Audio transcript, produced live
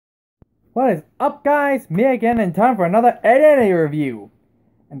What is up, guys? Me again, and time for another eddy review.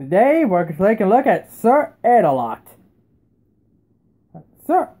 And today we're taking a look at Sir Ed-a-Lot.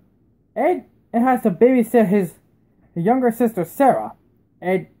 Sir Ed has to babysit his younger sister Sarah.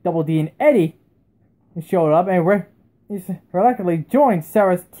 Ed, Double D, and Eddie showed up and he's reluctantly joined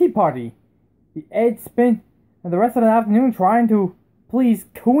Sarah's tea party. Ed spent the rest of the afternoon trying to please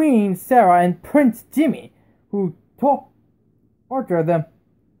Queen Sarah and Prince Jimmy, who torture them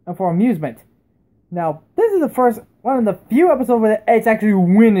for amusement. Now, this is the first one of the few episodes where the Eds actually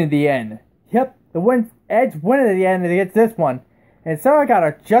win in the end. Yep, Eds win in the end against this one. And Sarah got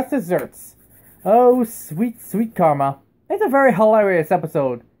her just desserts. Oh, sweet, sweet karma. It's a very hilarious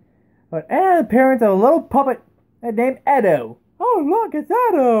episode. But an appearance of a little puppet named Edo. Oh, look, it's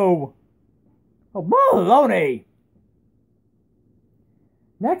Edo! Oh, baloney!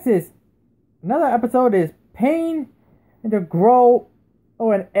 Next is, another episode is Pain and to Grow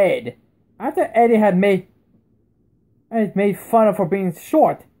and Ed. After Eddie had made fun of for being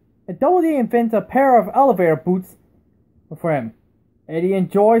short, Double D invents a pair of elevator boots for him. Eddie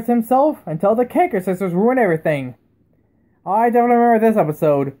enjoys himself until the Kanker sisters ruin everything. I definitely remember this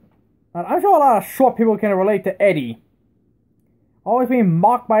episode. And I'm sure a lot of short people can relate to Eddie. Always being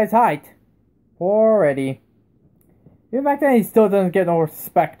mocked by his height. Poor Eddie. Even back then he still doesn't get no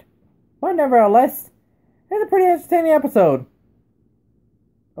respect. But nevertheless, it's a pretty entertaining episode.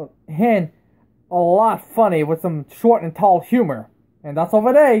 And a lot funny with some short and tall humor. And that's all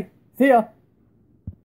for today. See ya.